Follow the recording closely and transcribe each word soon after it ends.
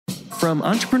From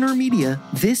Entrepreneur Media,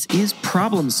 this is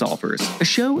Problem Solvers, a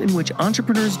show in which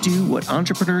entrepreneurs do what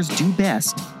entrepreneurs do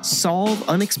best: solve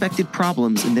unexpected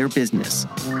problems in their business.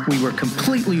 We were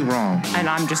completely wrong. And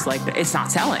I'm just like, it's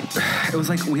not selling. It was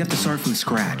like we have to start from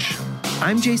scratch.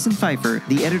 I'm Jason Pfeiffer,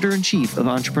 the editor-in-chief of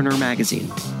Entrepreneur Magazine.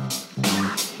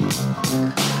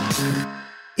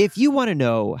 If you want to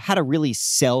know how to really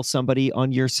sell somebody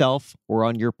on yourself or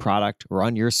on your product or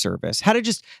on your service, how to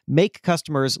just make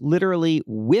customers literally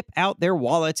whip out their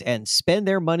wallets and spend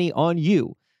their money on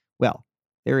you, well,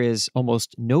 there is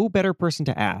almost no better person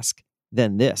to ask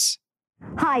than this.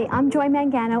 Hi, I'm Joy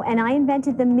Mangano, and I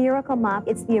invented the Miracle Mop.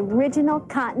 It's the original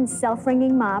cotton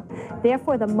self-wringing mop.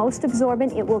 Therefore, the most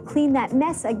absorbent. It will clean that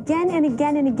mess again and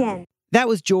again and again. That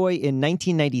was Joy in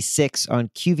 1996 on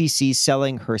QVC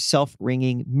selling her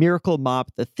self-wringing Miracle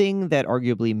Mop, the thing that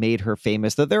arguably made her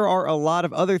famous. Though there are a lot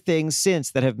of other things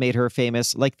since that have made her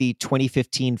famous, like the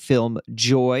 2015 film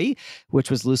Joy,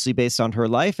 which was loosely based on her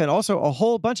life, and also a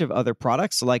whole bunch of other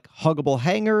products like Huggable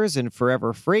Hangers and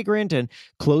Forever Fragrant and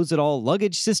Close It All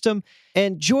luggage system.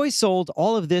 And Joy sold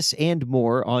all of this and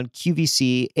more on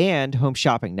QVC and Home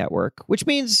Shopping Network, which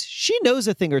means she knows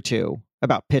a thing or two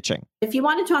about pitching. If you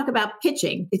want to talk about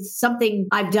pitching, it's something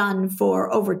I've done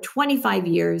for over 25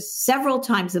 years, several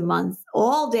times a month,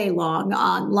 all day long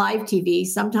on live TV,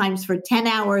 sometimes for 10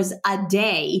 hours a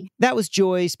day. That was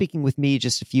Joy speaking with me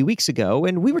just a few weeks ago,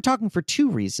 and we were talking for two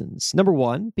reasons. Number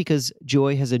one, because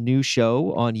Joy has a new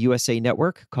show on USA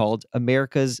Network called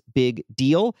America's Big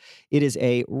Deal. It is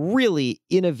a really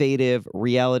innovative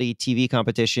reality TV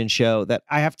competition show that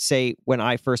I have to say, when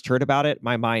I first heard about it,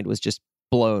 my mind was just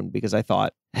blown because I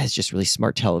thought, that's just really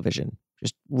smart television.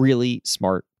 Just really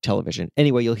smart television.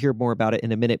 Anyway, you'll hear more about it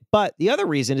in a minute. But the other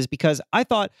reason is because I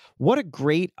thought, what a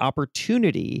great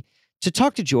opportunity to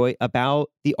talk to Joy about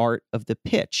the art of the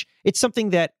pitch. It's something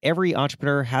that every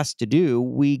entrepreneur has to do.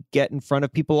 We get in front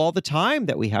of people all the time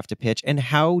that we have to pitch. And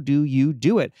how do you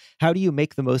do it? How do you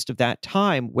make the most of that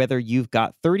time, whether you've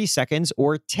got 30 seconds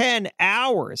or 10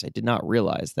 hours? I did not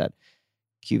realize that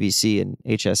QVC and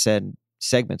HSN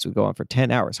segments would go on for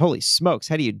 10 hours. Holy smokes,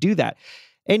 how do you do that?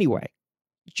 Anyway,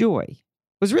 Joy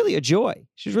was really a joy.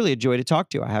 She was really a joy to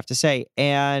talk to, I have to say.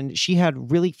 And she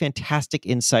had really fantastic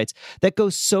insights that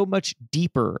go so much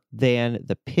deeper than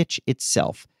the pitch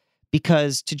itself.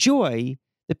 Because to Joy,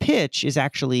 the pitch is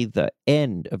actually the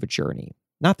end of a journey,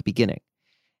 not the beginning.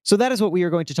 So that is what we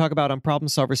are going to talk about on Problem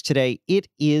Solvers today. It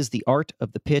is the art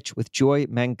of the pitch with Joy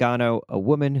Mangano, a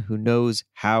woman who knows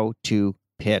how to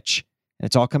pitch. And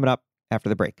it's all coming up after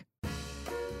the break.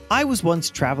 I was once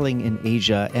traveling in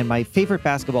Asia, and my favorite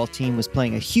basketball team was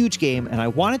playing a huge game, and I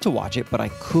wanted to watch it, but I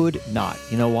could not.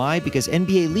 You know why? Because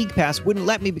NBA League Pass wouldn't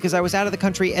let me because I was out of the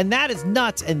country, and that is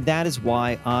nuts, and that is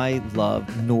why I love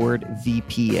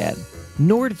NordVPN.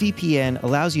 NordVPN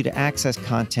allows you to access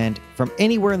content from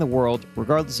anywhere in the world,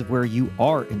 regardless of where you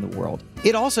are in the world.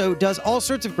 It also does all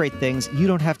sorts of great things. You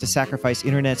don't have to sacrifice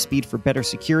internet speed for better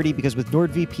security because with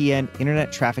NordVPN,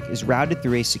 internet traffic is routed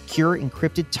through a secure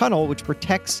encrypted tunnel which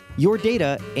protects your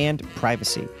data and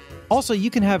privacy. Also, you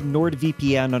can have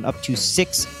NordVPN on up to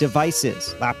 6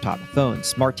 devices: laptop, phone,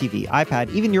 smart TV,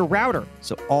 iPad, even your router,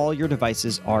 so all your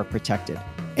devices are protected.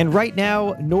 And right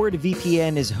now,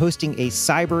 NordVPN is hosting a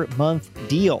Cyber Month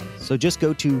deal. So just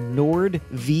go to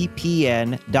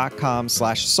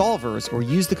nordvpn.com/solvers or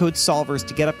use the code solvers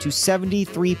to get up to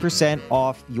 73%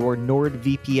 off your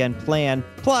NordVPN plan,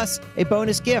 plus a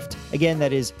bonus gift. Again,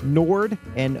 that is Nord,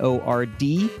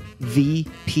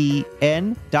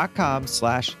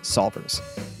 NordVPN.com/solvers.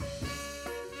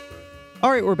 All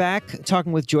right, we're back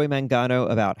talking with Joy Mangano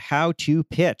about how to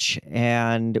pitch.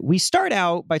 And we start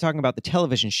out by talking about the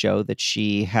television show that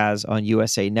she has on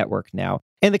USA Network now.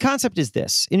 And the concept is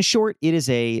this. In short, it is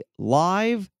a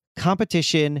live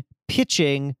competition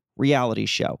pitching reality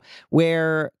show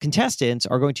where contestants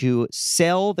are going to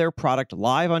sell their product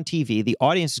live on TV. The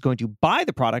audience is going to buy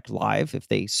the product live if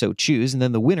they so choose. And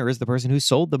then the winner is the person who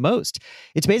sold the most.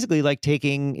 It's basically like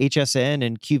taking HSN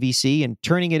and QVC and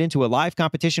turning it into a live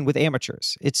competition with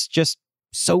amateurs. It's just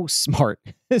so smart.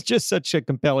 It's just such a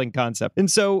compelling concept.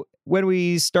 And so when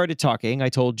we started talking, I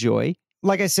told Joy,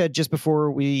 like I said, just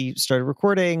before we started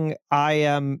recording, I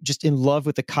am just in love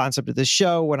with the concept of this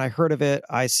show. When I heard of it,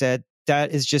 I said,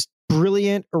 that is just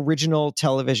brilliant, original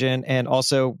television and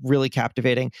also really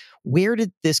captivating. Where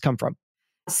did this come from?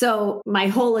 So my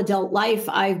whole adult life,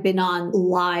 I've been on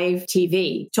live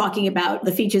TV talking about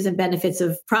the features and benefits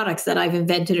of products that I've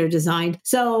invented or designed.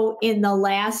 So in the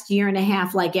last year and a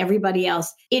half, like everybody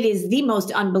else, it is the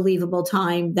most unbelievable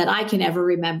time that I can ever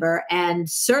remember. And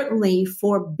certainly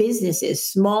for businesses,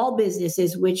 small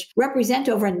businesses, which represent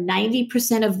over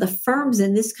 90% of the firms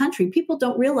in this country, people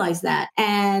don't realize that.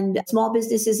 And small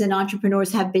businesses and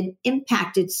entrepreneurs have been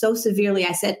impacted so severely.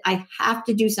 I said, I have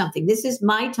to do something. This is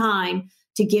my time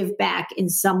to give back in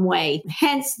some way.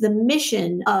 Hence the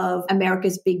mission of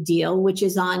America's Big Deal, which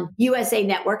is on USA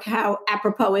Network. How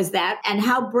apropos is that? And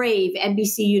how brave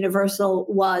NBC Universal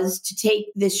was to take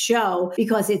this show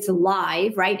because it's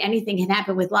live, right? Anything can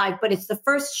happen with live, but it's the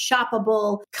first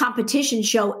shoppable competition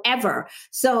show ever.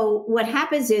 So what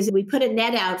happens is we put a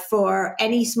net out for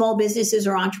any small businesses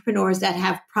or entrepreneurs that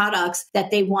have products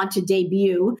that they want to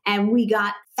debut. And we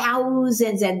got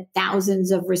thousands and thousands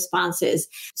of responses.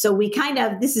 So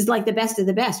this is like the best of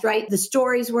the best, right? The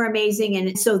stories were amazing.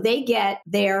 And so they get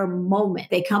their moment.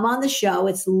 They come on the show,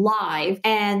 it's live,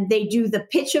 and they do the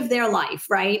pitch of their life,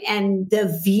 right? And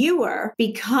the viewer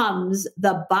becomes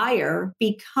the buyer,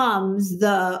 becomes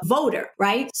the voter,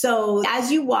 right? So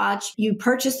as you watch, you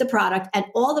purchase the product and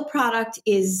all the product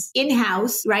is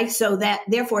in-house, right? So that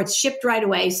therefore it's shipped right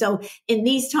away. So in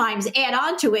these times, add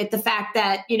on to it the fact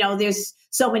that, there's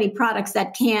so many products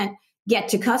that can't get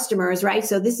to customers, right?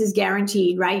 So this is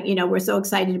guaranteed, right? We're so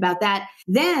excited about that.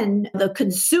 Then the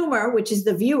consumer, which is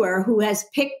the viewer who has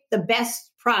picked the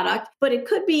best product, but it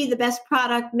could be the best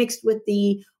product mixed with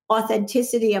the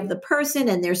authenticity of the person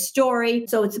and their story.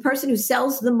 So it's the person who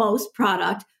sells the most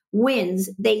product wins.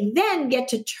 They then get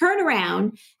to turn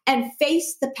around and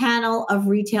face the panel of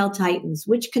retail titans,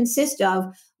 which consist of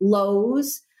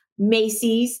Lowe's,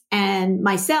 Macy's, and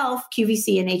myself,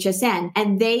 QVC and HSN.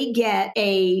 And they get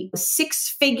a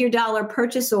 $6-figure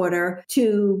purchase order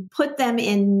to put them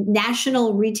in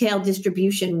national retail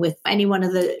distribution with any one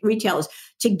of the retailers.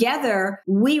 Together,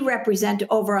 we represent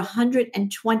over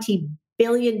 $120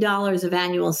 billion of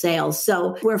annual sales.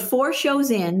 So we're 4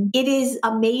 shows in. It is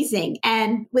amazing.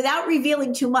 And without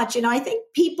revealing too much, I think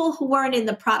people who weren't in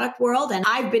the product world, and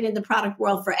I've been in the product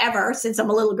world forever since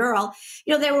I'm a little girl,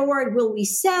 they were worried, will we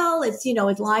sell? It's,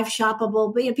 it's live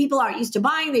shoppable, but people aren't used to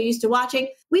buying. They're used to watching.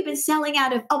 We've been selling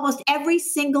out of almost every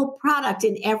single product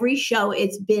in every show.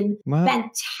 It's been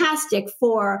fantastic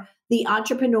for the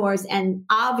entrepreneurs and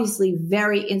obviously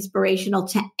very inspirational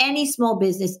to any small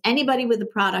business, anybody with a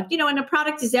product, and a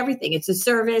product is everything. It's a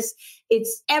service.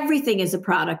 It's everything is a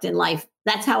product in life.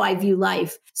 That's how I view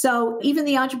life. So even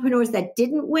the entrepreneurs that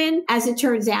didn't win, as it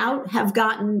turns out, have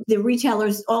gotten the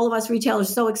retailers, all of us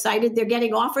retailers, so excited. They're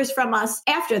getting offers from us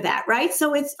after that, right?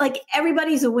 So it's like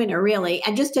everybody's a winner, really.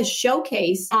 And just to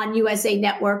showcase on USA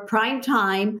Network prime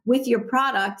time with your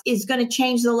product is going to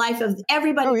change the life of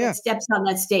everybody that steps on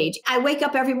that stage. I wake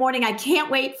up every morning. I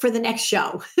can't wait for the next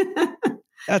show.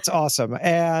 That's awesome.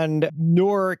 And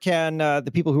nor can the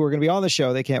people who are going to be on the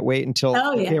show. They can't wait until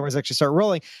the cameras actually start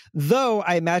rolling. Though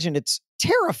I imagine it's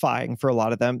terrifying for a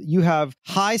lot of them. You have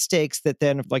high stakes that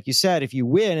then, like you said, if you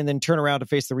win and then turn around to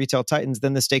face the retail titans,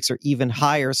 then the stakes are even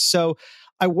higher. So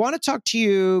I want to talk to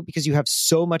you because you have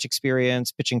so much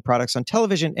experience pitching products on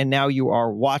television, and now you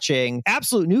are watching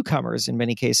absolute newcomers in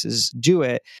many cases do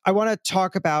it. I want to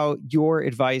talk about your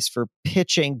advice for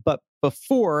pitching, but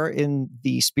before, in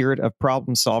the spirit of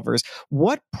problem solvers,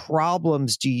 what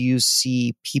problems do you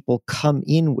see people come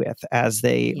in with as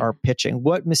they are pitching?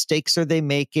 What mistakes are they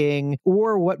making,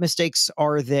 or what mistakes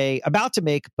are they about to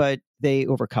make, but they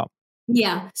overcome?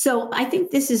 Yeah. So I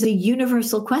think this is a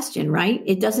universal question, right?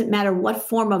 It doesn't matter what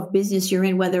form of business you're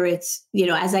in, whether it's,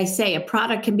 as I say, a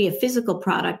product can be a physical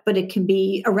product, but it can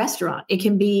be a restaurant. It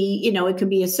can be, it can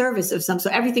be a service of some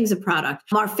sort. Everything's a product.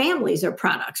 Our families are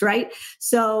products, right?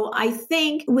 So I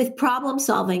think with problem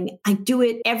solving, I do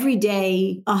it every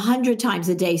day, 100 times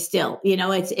a day still.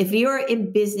 It's if you're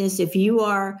in business, if you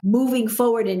are moving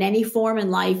forward in any form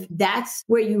in life, that's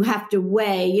where you have to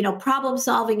weigh, problem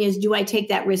solving is, do I take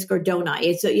that risk or don't I?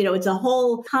 It's a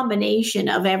whole combination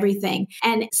of everything.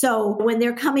 And so when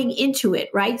they're coming into it,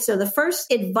 right? So the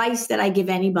first advice that I give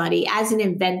anybody as an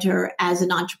inventor, as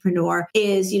an entrepreneur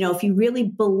is, if you really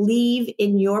believe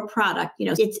in your product,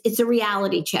 it's a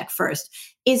reality check first.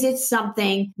 Is it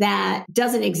something that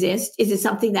doesn't exist? Is it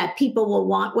something that people will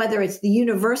want, whether it's the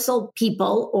universal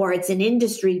people or it's an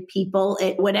industry people,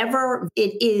 whatever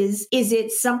it is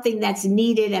it something that's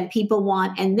needed and people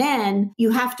want? And then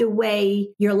you have to weigh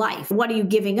your life. What are you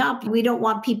giving up? We don't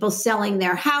want people selling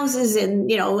their houses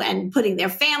and, and putting their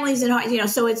families in,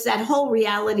 so it's that whole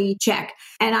reality check.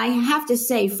 And I have to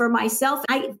say for myself,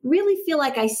 I really feel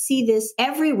like I see this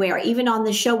everywhere, even on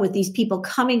the show with these people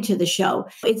coming to the show.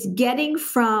 It's getting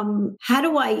from how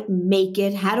do I make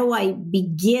it? How do I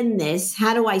begin this?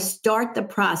 How do I start the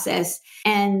process?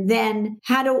 And then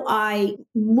how do I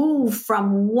move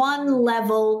from one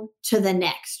level to the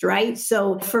next, right?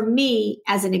 So for me,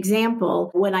 as an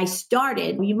example, when I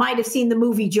started, you might have seen the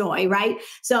movie Joy, right?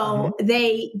 So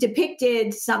they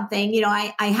depicted something,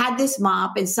 I had this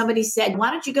mop and somebody said,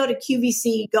 why don't you go to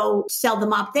QVC, go sell the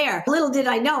mop there? Little did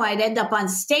I know I'd end up on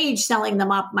stage selling the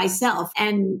mop myself.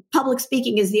 And public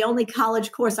speaking is the only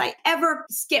college course I ever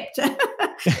skipped.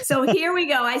 So here we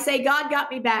go. I say, God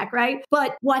got me back, right?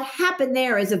 But what happened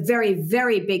there is a very,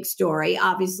 very big story.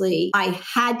 Obviously, I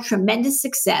had tremendous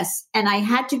success and I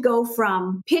had to go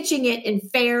from pitching it in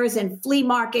fairs and flea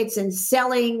markets and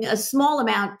selling a small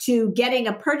amount to getting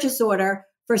a purchase order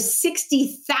for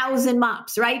 60,000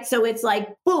 mops, right? So it's like,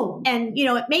 boom. And,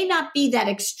 it may not be that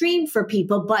extreme for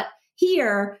people, but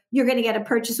here, you're going to get a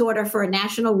purchase order for a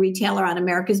national retailer on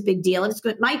America's Big Deal. And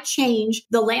it might change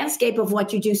the landscape of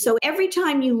what you do. So every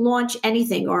time you launch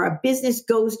anything or a business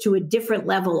goes to a different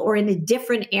level or in a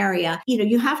different area,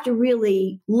 you have to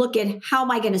really look at how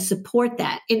am I going to support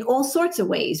that in all sorts of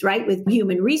ways, right? With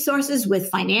human resources,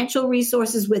 with financial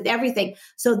resources, with everything.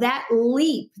 So that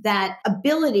leap, that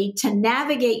ability to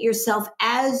navigate yourself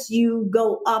as you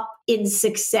go up in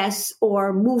success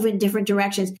or move in different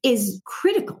directions is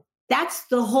critical. That's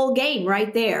the whole game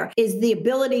right there, is the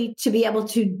ability to be able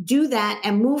to do that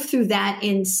and move through that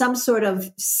in some sort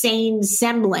of sane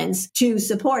semblance to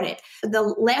support it. The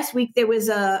last week, there was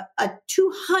a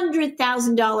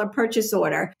 $200,000 purchase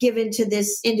order given to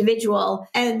this individual.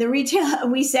 And the retailer,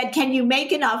 we said, can you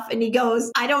make enough? And he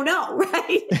goes, I don't know,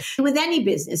 right? With any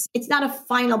business, it's not a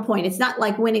final point. It's not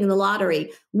like winning the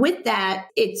lottery. With that,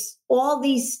 it's all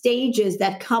these stages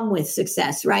that come with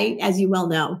success, right? As you well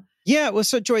know. Yeah. Well,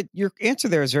 so Joy, your answer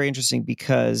there is very interesting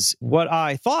because what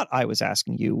I thought I was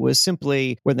asking you was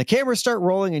simply when the cameras start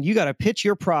rolling and you got to pitch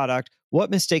your product, what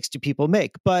mistakes do people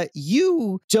make? But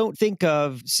you don't think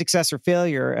of success or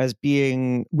failure as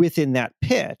being within that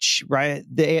pitch, right?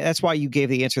 That's why you gave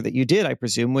the answer that you did, I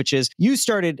presume, which is you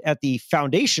started at the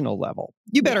foundational level.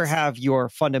 You better have your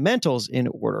fundamentals in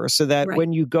order so that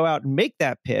when you go out and make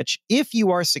that pitch, if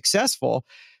you are successful,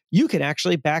 you can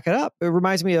actually back it up. It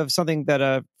reminds me of something that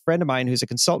a friend of mine who's a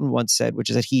consultant once said, which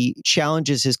is that he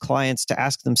challenges his clients to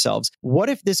ask themselves, what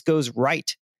if this goes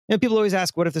right? People always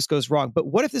ask, what if this goes wrong? But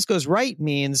what if this goes right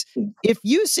means if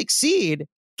you succeed,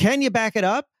 can you back it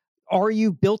up? Are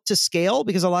you built to scale?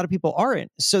 Because a lot of people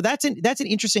aren't. So that's an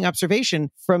interesting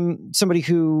observation from somebody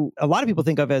who a lot of people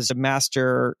think of as a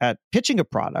master at pitching a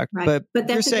product. But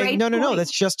you're saying, no,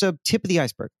 that's just a tip of the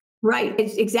iceberg. Right.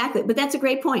 Exactly. But that's a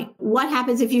great point. What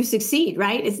happens if you succeed,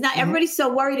 right? It's not everybody's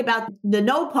so worried about the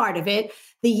no part of it.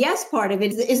 The yes part of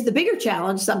it is the bigger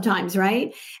challenge sometimes,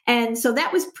 right? And so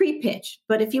that was pre-pitch.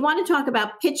 But if you want to talk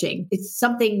about pitching, it's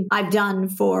something I've done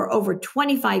for over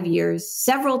 25 years,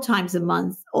 several times a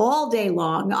month, all day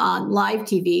long on live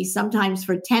TV, sometimes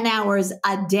for 10 hours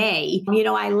a day.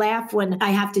 I laugh when I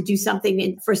have to do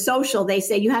something for social. They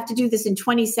say you have to do this in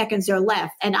 20 seconds or less.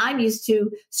 And I'm used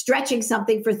to stretching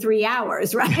something for 3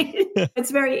 hours, right? It's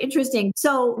very interesting.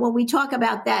 So when we talk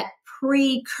about that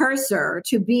precursor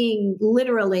to being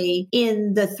literally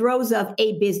in the throes of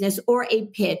a business or a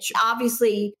pitch.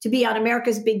 Obviously, to be on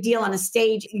America's Big Deal on a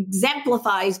stage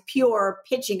exemplifies pure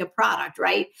pitching a product,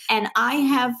 right? And I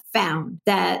have found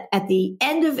that at the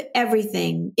end of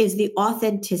everything is the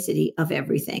authenticity of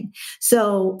everything.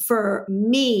 So for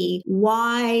me,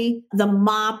 why the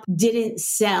mop didn't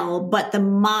sell, but the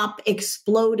mop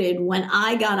exploded when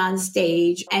I got on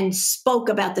stage and spoke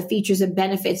about the features and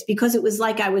benefits, because it was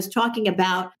like I was talking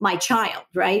about my child,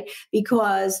 right?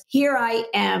 Because here I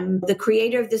am, the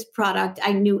creator of this product.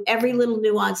 I knew every little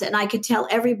nuance and I could tell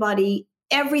everybody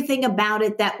everything about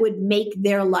it that would make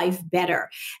their life better.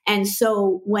 And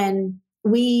so when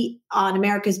we on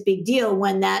America's Big Deal,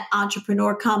 when that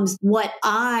entrepreneur comes, what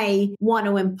I want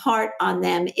to impart on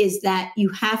them is that you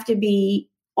have to be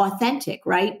authentic,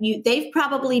 right? They've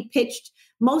probably pitched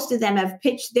most of them have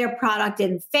pitched their product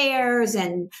in fairs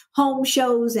and home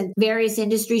shows and various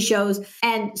industry shows.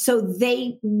 And so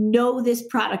they know this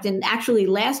product. And actually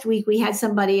last week we had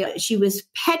somebody, she was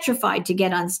petrified to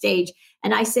get on stage.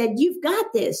 And I said, you've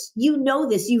got this. You know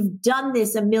this. You've done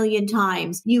this a million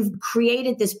times. You've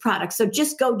created this product. So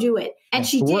just go do it. And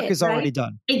she did. The work is right? already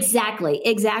done.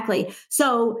 Exactly.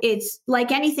 So it's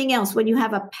like anything else. When you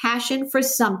have a passion for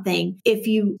something, if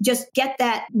you just get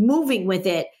that moving with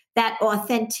it, that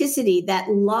authenticity, that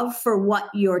love for what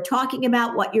you're talking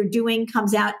about, what you're doing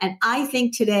comes out. And I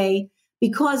think today,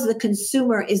 because the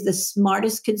consumer is the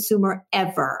smartest consumer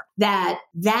ever, that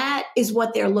is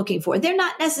what they're looking for. They're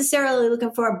not necessarily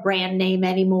looking for a brand name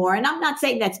anymore. And I'm not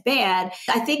saying that's bad.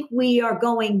 I think we are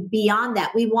going beyond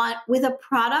that. We want, with a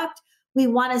product, we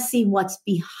want to see what's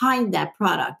behind that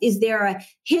product. Is there a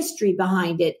history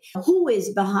behind it? Who is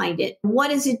behind it?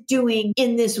 What is it doing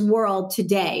in this world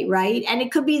today, right? And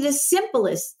it could be the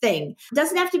simplest thing. It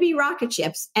doesn't have to be rocket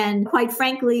ships. And quite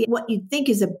frankly, what you think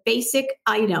is a basic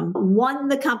item won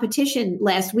the competition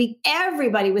last week.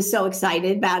 Everybody was so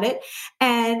excited about it.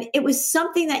 And it was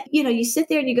something that, you sit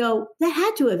there and you go, that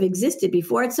had to have existed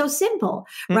before. It's so simple,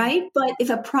 right? But if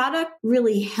a product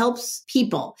really helps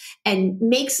people and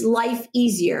makes life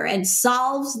easier and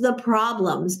solves the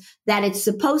problems that it's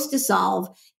supposed to solve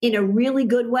in a really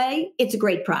good way, it's a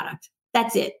great product.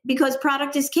 That's it. Because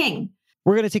product is king.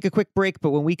 We're going to take a quick break,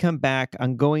 but when we come back,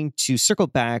 I'm going to circle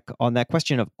back on that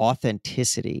question of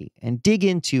authenticity and dig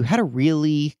into how to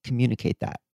really communicate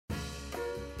that.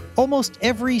 Almost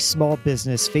every small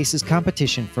business faces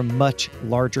competition from much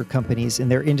larger companies in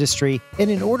their industry.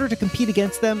 And in order to compete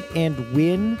against them and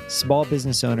win, small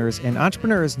business owners and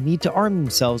entrepreneurs need to arm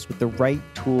themselves with the right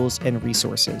tools and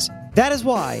resources. That is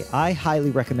why I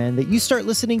highly recommend that you start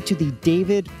listening to the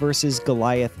David versus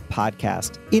Goliath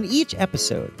podcast. In each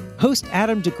episode, host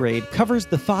Adam DeGrade covers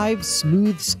the 5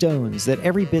 smooth stones that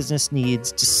every business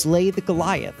needs to slay the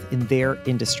Goliath in their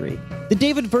industry. The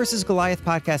David versus Goliath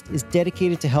podcast is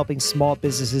dedicated to helping small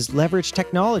businesses leverage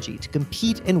technology to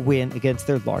compete and win against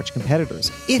their large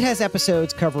competitors. It has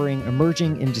episodes covering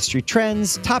emerging industry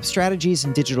trends, top strategies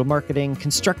in digital marketing,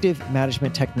 constructive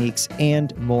management techniques,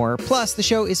 and more. Plus, the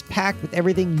show is packed with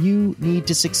everything you need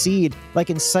to succeed, like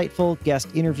insightful guest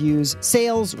interviews,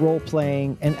 sales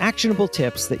role-playing, and actionable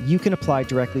tips that you can apply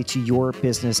directly to your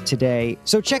business today.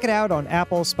 So check it out on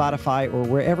Apple, Spotify, or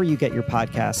wherever you get your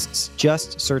podcasts.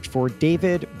 Just search for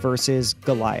David versus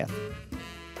Goliath.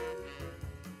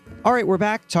 All right, we're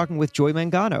back talking with Joy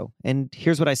Mangano, and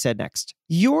here's what I said next.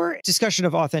 Your discussion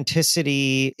of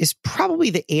authenticity is probably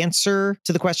the answer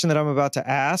to the question that I'm about to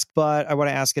ask, but I want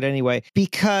to ask it anyway,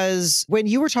 because when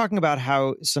you were talking about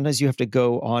how sometimes you have to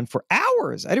go on for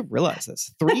hours, I didn't realize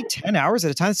this, 10 hours at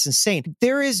a time, that's insane.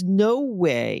 There is no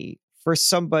way for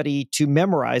somebody to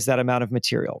memorize that amount of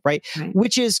material, right?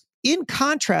 Which is in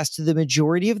contrast to the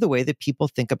majority of the way that people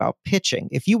think about pitching.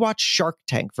 If you watch Shark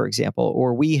Tank, for example,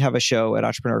 or we have a show at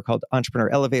Entrepreneur called Entrepreneur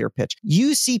Elevator Pitch,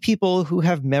 you see people who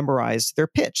have memorized their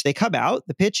pitch. They come out,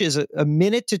 the pitch is a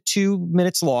minute to 2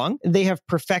 minutes long. They have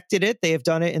perfected it. They have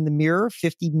done it in the mirror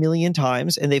 50 million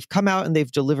times, and they've come out and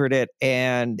they've delivered it.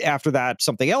 And after that,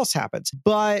 something else happens.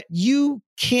 But you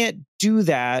can't do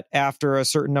that after a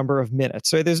certain number of minutes.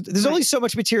 So there's only so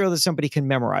much material that somebody can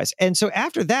memorize. And so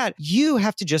after that, you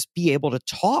have to just be able to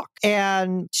talk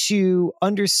and to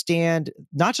understand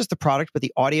not just the product, but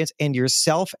the audience and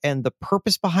yourself and the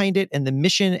purpose behind it and the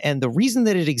mission and the reason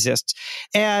that it exists.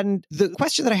 And the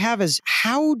question that I have is,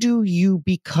 how do you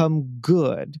become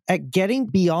good at getting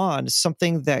beyond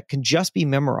something that can just be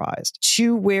memorized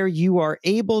to where you are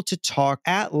able to talk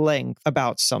at length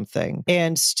about something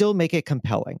and still make it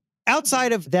compelling?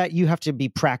 Outside of that, you have to be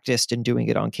practiced in doing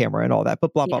it on camera and all that,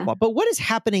 but blah, blah, blah. But what is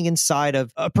happening inside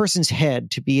of a person's head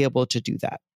to be able to do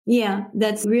that? Yeah,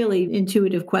 that's really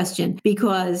intuitive question,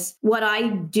 because what I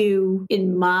do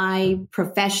in my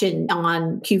profession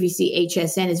on QVC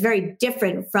HSN is very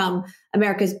different from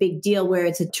America's Big Deal, where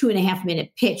it's a 2.5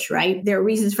 minute pitch, right? There are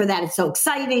reasons for that. It's so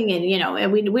exciting. And,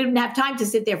 and we didn't have time to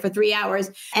sit there for 3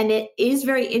 hours. And it is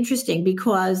very interesting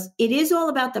because it is all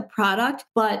about the product,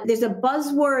 but there's a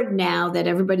buzzword now that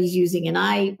everybody's using.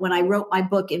 And when I wrote my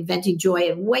book, Inventing Joy,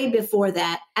 and way before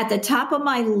that, at the top of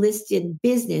my list in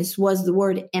business was the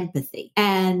word empathy.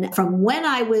 And from when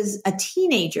I was a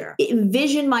teenager,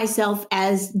 envisioned myself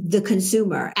as the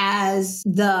consumer, as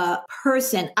the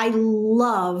person. I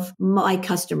love my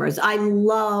customers. I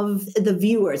love the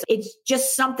viewers. It's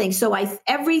just something. So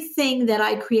everything that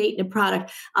I create in a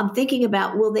product, I'm thinking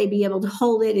about, will they be able to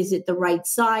hold it? Is it the right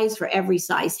size for every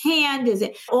size hand? Is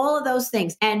it all of those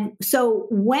things? And so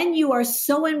when you are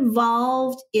so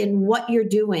involved in what you're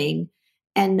doing,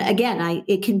 And again,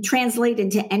 it can translate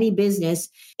into any business.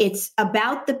 It's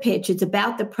about the pitch, it's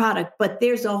about the product, but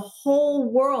there's a whole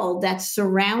world that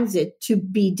surrounds it to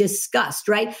be discussed,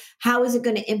 right? How is it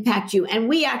going to impact you? And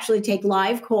we actually take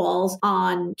live calls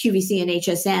on QVC and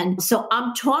HSN. So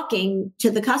I'm talking to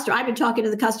the customer. I've been talking to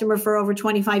the customer for over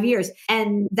 25 years.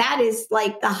 And that is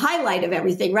like the highlight of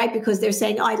everything, right? Because they're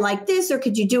saying, oh, I like this, or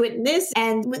could you do it in this?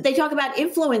 And they talk about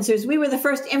influencers. We were the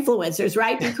first influencers,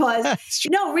 right? Because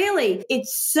no, really,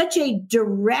 it's such a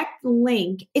direct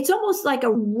link. It's almost like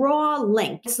a raw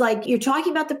link. It's like you're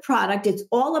talking about the product. It's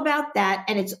all about that.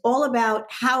 And it's all about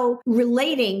how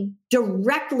relating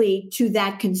directly to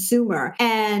that consumer.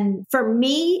 And for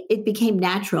me, it became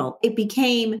natural. It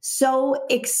became so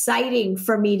exciting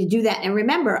for me to do that. And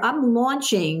remember, I'm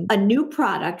launching a new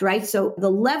product, right? So the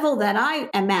level that I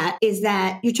am at is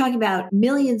that you're talking about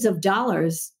millions of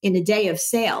dollars in a day of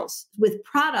sales with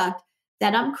product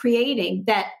that I'm creating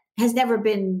that has never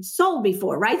been sold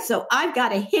before, right? So I've got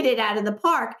to hit it out of the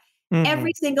park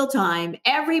every single time,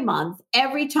 every month,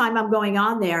 every time I'm going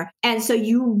on there. And so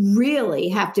you really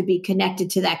have to be connected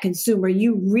to that consumer.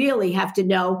 You really have to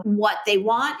know what they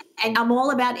want. And I'm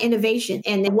all about innovation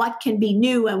and what can be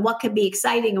new and what can be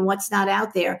exciting and what's not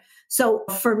out there. So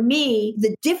for me,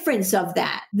 the difference of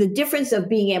that, the difference of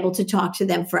being able to talk to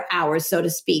them for hours, so to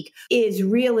speak, is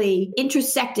really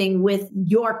intersecting with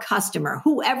your customer,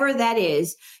 whoever that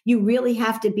is. You really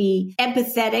have to be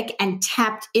empathetic and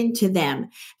tapped into them.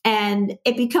 And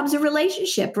it becomes a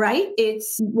relationship, right?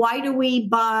 It's why do we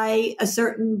buy a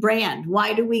certain brand?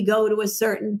 Why do we go to a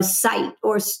certain site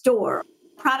or store?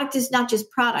 Product is not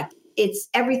just product. It's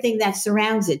everything that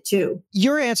surrounds it too.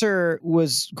 Your answer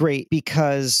was great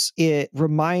because it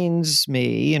reminds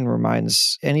me and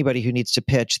reminds anybody who needs to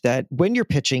pitch that when you're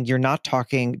pitching, you're not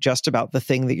talking just about the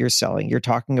thing that you're selling. You're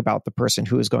talking about the person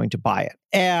who is going to buy it.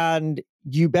 And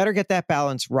you better get that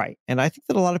balance right. And I think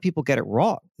that a lot of people get it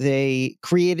wrong. They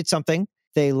created something,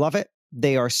 they love it.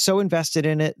 They are so invested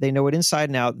in it. They know it inside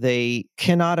and out. They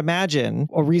cannot imagine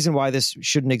a reason why this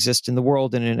shouldn't exist in the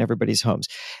world and in everybody's homes.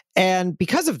 And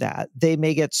because of that, they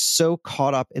may get so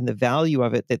caught up in the value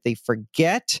of it that they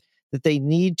forget that they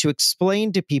need to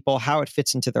explain to people how it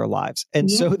fits into their lives. And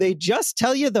so they just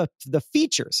tell you the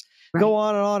features, go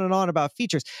on and on and on about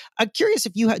features. I'm curious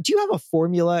if do you have a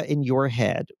formula in your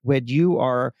head when you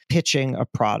are pitching a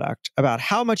product about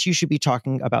how much you should be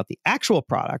talking about the actual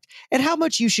product and how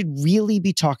much you should really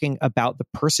be talking about the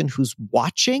person who's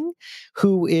watching,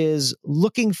 who is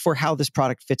looking for how this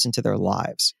product fits into their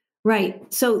lives?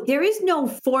 Right. So there is no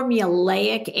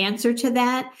formulaic answer to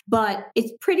that, but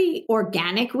it's pretty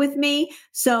organic with me.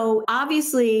 So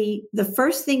obviously, the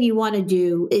first thing you want to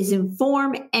do is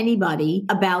inform anybody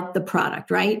about the product,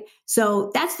 right?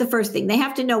 So that's the first thing. They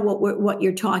have to know what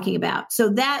you're talking about. So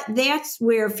that's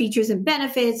where features and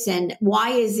benefits and why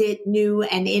is it new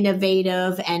and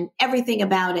innovative and everything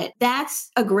about it.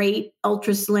 That's a great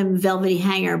ultra slim velvety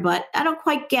hanger, but I don't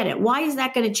quite get it. Why is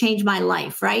that going to change my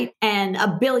life, right? And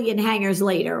a billion hangers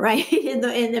later, right?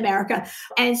 in America.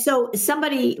 And so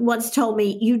somebody once told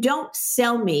me, you don't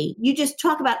sell me. You just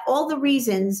talk about all the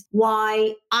reasons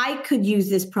why I could use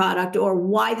this product or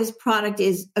why this product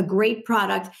is a great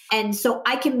product. And so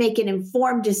I can make an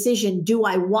informed decision. Do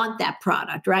I want that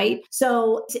product, right?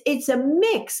 So it's a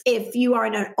mix. If you are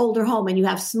in an older home and you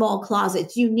have small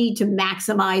closets, you need to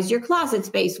maximize your closet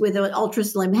space with an ultra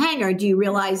slim hanger. Do you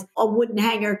realize a wooden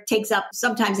hanger takes up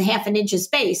sometimes a half an inch of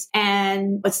space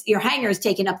and your hanger is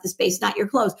taking up the space, not your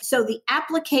clothes. So the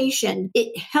application,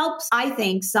 it helps, I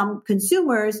think, some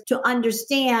consumers to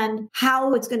understand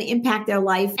how it's going to impact their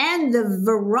life and the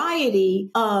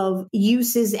variety of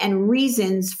uses and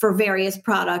reasons for various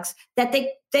products that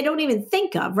they don't even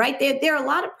think of, right? There are a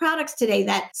lot of products today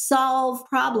that solve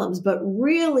problems, but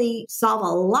really solve a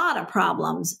lot of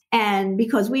problems. And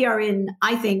because we are in,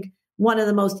 I think, one of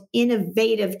the most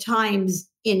innovative times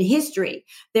in history,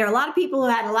 there are a lot of people who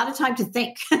had a lot of time to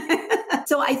think.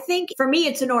 So I think for me,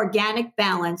 it's an organic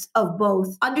balance of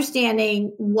both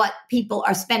understanding what people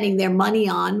are spending their money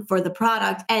on for the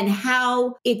product and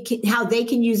how they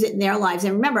can use it in their lives.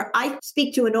 And remember, I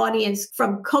speak to an audience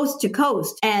from coast to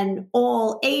coast and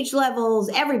all age levels,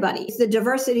 everybody. It's the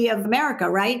diversity of America,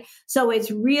 right? So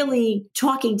it's really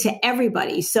talking to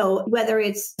everybody. So whether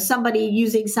it's somebody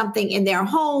using something in their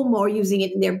home or using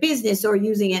it in their business or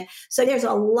using it. So there's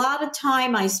a lot of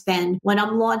time I spend when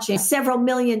I'm launching several $1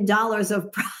 million of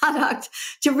product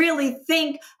to really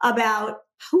think about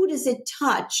who does it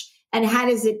touch and how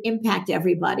does it impact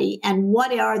everybody and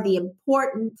what are the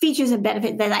important features and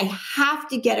benefits that I have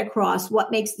to get across,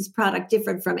 what makes this product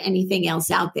different from anything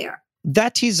else out there.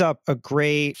 That tees up a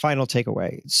great final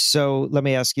takeaway. So let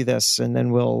me ask you this, and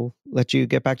then we'll let you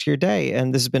get back to your day.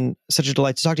 And this has been such a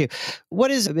delight to talk to you.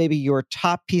 What is maybe your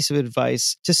top piece of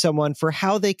advice to someone for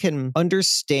how they can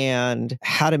understand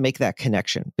how to make that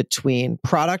connection between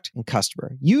product and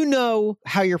customer? You know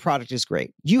how your product is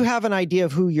great. You have an idea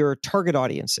of who your target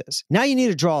audience is. Now you need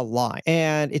to draw a line,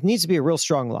 and it needs to be a real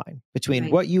strong line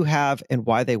between what you have and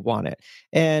why they want it.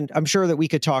 And I'm sure that we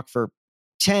could talk for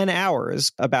 10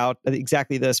 hours about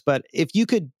exactly this, but if you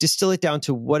could distill it down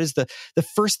to what is the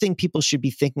first thing people should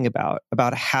be thinking about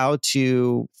how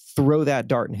to throw that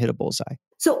dart and hit a bullseye.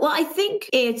 So, well, I think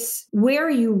it's where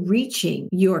are you reaching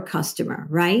your customer,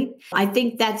 right? I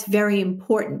think that's very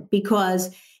important because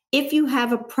if you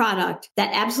have a product that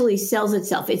absolutely sells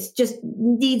itself, it's just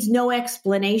needs no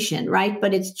explanation, right?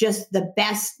 But it's just the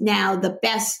best now, the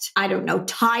best, I don't know,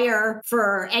 tire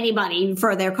for anybody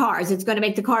for their cars. It's going to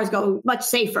make the cars go much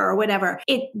safer or whatever.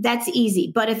 That's easy.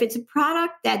 But if it's a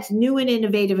product that's new and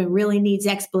innovative and really needs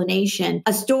explanation,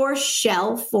 a store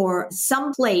shelf or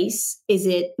some place is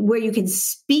it where you can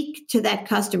speak to that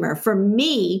customer. For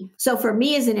me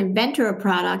as an inventor of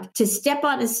product, to step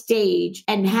on a stage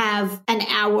and have an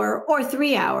hour or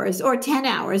 3 hours or 10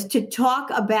 hours to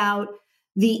talk about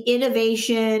the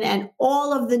innovation and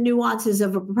all of the nuances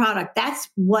of a product. That's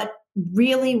what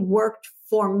really worked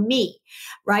for me,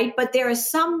 right? But there are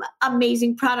some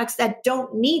amazing products that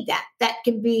don't need that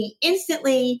can be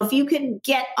instantly, if you can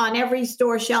get on every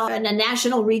store shelf and a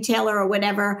national retailer or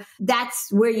whatever,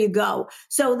 that's where you go.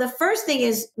 So the first thing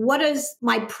is, what is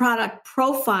my product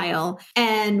profile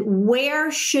and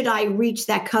where should I reach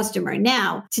that customer?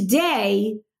 Now,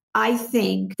 today, I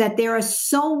think that there are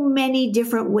so many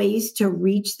different ways to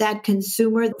reach that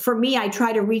consumer. For me, I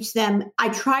try to reach them. I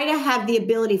try to have the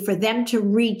ability for them to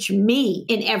reach me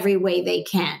in every way they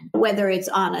can, whether it's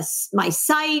on my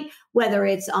site, whether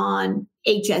it's on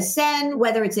HSN,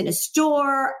 whether it's in a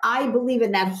store. I believe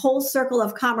in that whole circle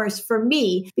of commerce for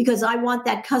me because I want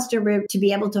that customer to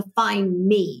be able to find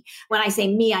me. When I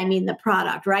say me, I mean the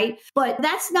product, right? But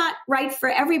that's not right for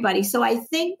everybody. So I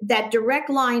think that direct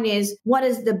line is what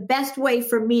is the best way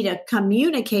for me to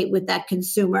communicate with that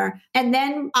consumer? And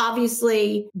then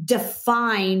obviously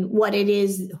define what it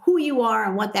is, who you are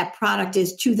and what that product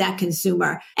is to that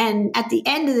consumer. And at the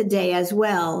end of the day as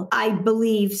well, I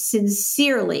believe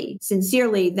sincerely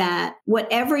that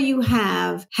whatever you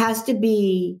have has to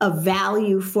be a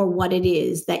value for what it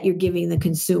is that you're giving the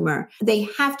consumer. They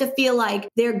have to feel like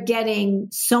they're getting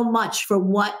so much for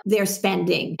what they're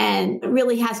spending, and it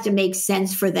really has to make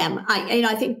sense for them.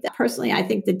 I think that personally, I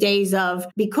think the days of,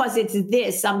 because it's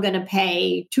this, I'm going to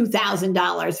pay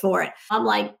 $2,000 for it. I'm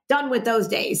like, done with those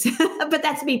days. But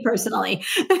that's me personally.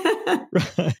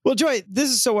 Well, Joy, this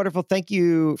is so wonderful. Thank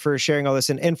you for sharing all this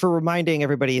and for reminding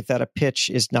everybody that a pitch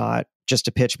is not just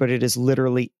a pitch, but it is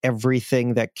literally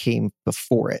everything that came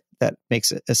before it that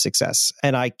makes it a success.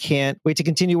 And I can't wait to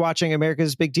continue watching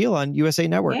America's Big Deal on USA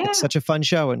Network. Yeah. It's such a fun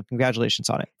show, and congratulations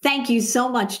on it. Thank you so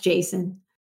much, Jason.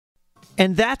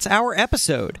 And that's our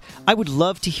episode. I would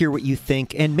love to hear what you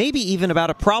think, and maybe even about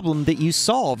a problem that you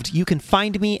solved. You can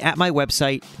find me at my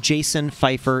website,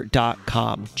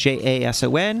 jasonfeifer.com,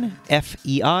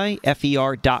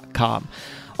 JasonFeifer.com.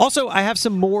 Also, I have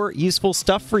some more useful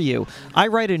stuff for you. I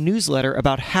write a newsletter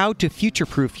about how to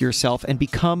future-proof yourself and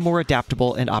become more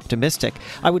adaptable and optimistic.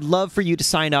 I would love for you to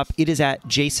sign up. It is at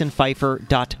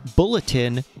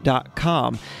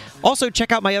jasonfeifer.bulletin.com. Also,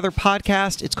 check out my other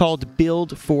podcast. It's called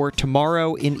Build for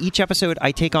Tomorrow. In each episode,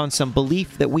 I take on some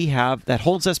belief that we have that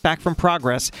holds us back from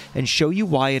progress and show you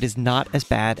why it is not as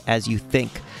bad as you think.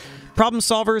 Problem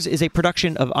Solvers is a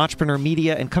production of Entrepreneur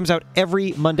Media and comes out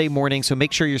every Monday morning, so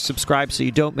make sure you're subscribed so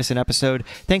you don't miss an episode.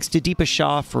 Thanks to Deepa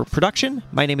Shah for production.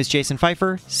 My name is Jason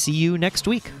Feifer. See you next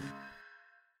week.